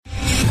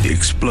The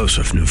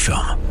explosive new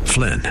film,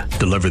 Flynn,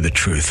 Deliver the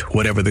Truth,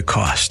 Whatever the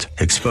Cost,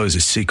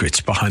 exposes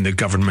secrets behind the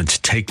government's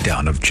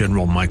takedown of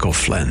General Michael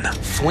Flynn.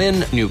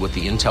 Flynn knew what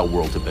the intel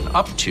world had been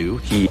up to.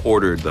 He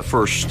ordered the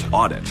first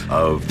audit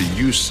of the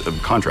use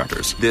of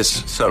contractors.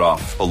 This set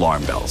off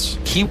alarm bells.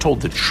 He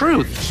told the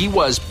truth. He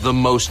was the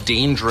most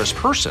dangerous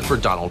person for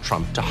Donald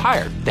Trump to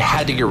hire. They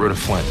had to get rid of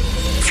Flynn.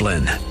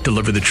 Flynn,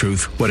 Deliver the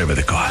Truth, Whatever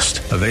the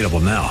Cost. Available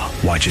now.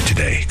 Watch it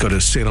today. Go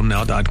to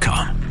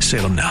salemnow.com.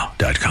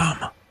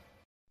 salemnow.com.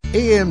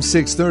 AM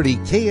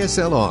 630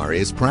 KSLR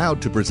is proud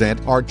to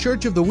present our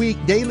Church of the Week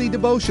daily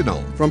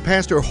devotional from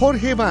Pastor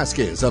Jorge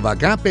Vazquez of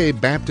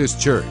Agape Baptist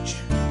Church.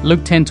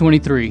 Luke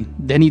 10:23.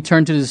 Then he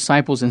turned to the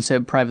disciples and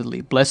said privately,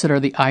 "Blessed are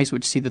the eyes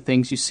which see the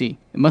things you see."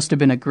 It must have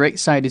been a great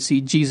sight to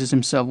see Jesus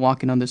himself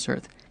walking on this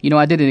earth. You know,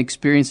 I didn't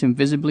experience him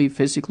visibly,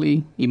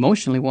 physically,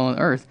 emotionally while on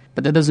earth,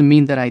 but that doesn't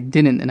mean that I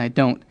didn't and I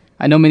don't.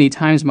 I know many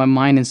times my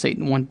mind and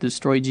Satan want to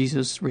destroy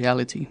Jesus'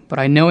 reality, but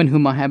I know in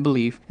whom I have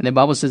believed, and the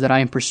Bible says that I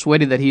am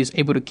persuaded that he is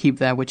able to keep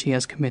that which he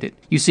has committed.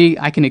 You see,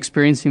 I can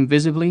experience him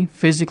visibly,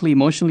 physically,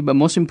 emotionally, but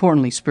most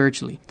importantly,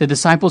 spiritually. The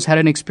disciples had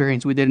an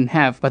experience we didn't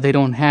have, but they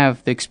don't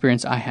have the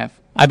experience I have.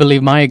 I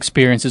believe my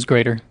experience is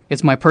greater.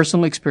 It's my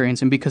personal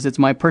experience, and because it's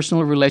my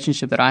personal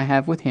relationship that I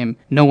have with him,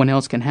 no one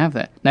else can have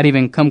that. Not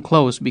even come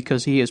close,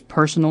 because he is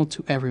personal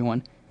to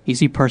everyone. Is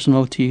he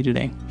personal to you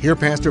today? Hear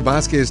Pastor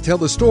Vazquez tell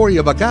the story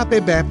of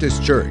Agape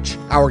Baptist Church,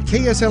 our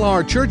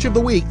KSLR Church of the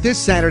Week this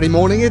Saturday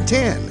morning at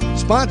 10,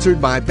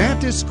 sponsored by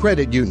Baptist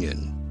Credit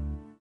Union.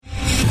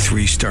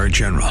 Three-star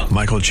General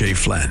Michael J.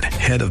 Flynn,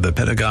 head of the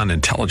Pentagon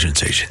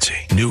Intelligence Agency,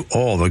 knew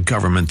all the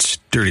government's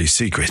dirty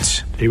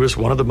secrets. He was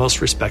one of the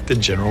most respected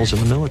generals in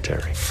the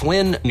military.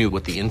 Flynn knew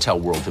what the intel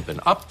world had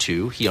been up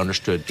to. He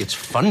understood its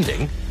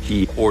funding.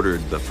 He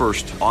ordered the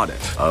first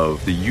audit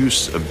of the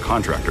use of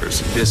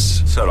contractors.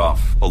 This set off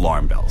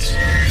alarm bells.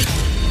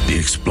 The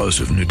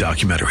explosive new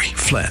documentary,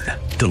 Flynn,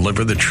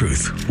 Deliver the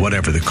Truth,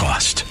 Whatever the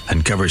Cost,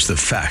 uncovers the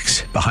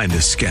facts behind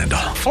this scandal.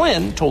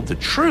 Flynn told the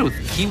truth.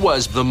 He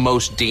was the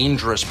most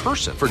dangerous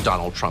person for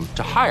Donald Trump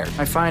to hire.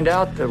 I find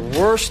out the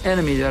worst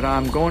enemy that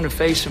I'm going to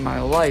face in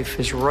my life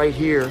is right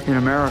here in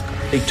America.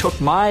 They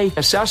took my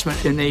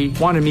assessment and they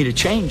wanted me to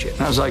change it.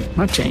 And I was like, I'm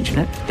not changing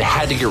it. They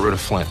had to get rid of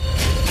Flynn.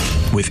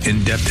 With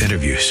in-depth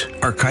interviews,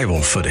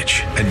 archival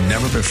footage, and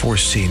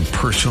never-before-seen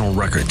personal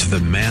records of the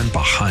man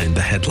behind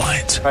the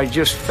headlines. I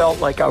just felt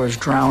like I was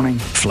drowning.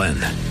 Flynn,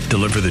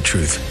 Deliver the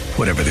Truth,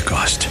 Whatever the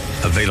Cost.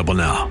 Available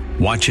now.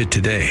 Watch it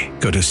today.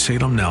 Go to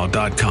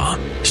salemnow.com.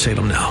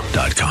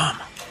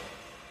 salemnow.com.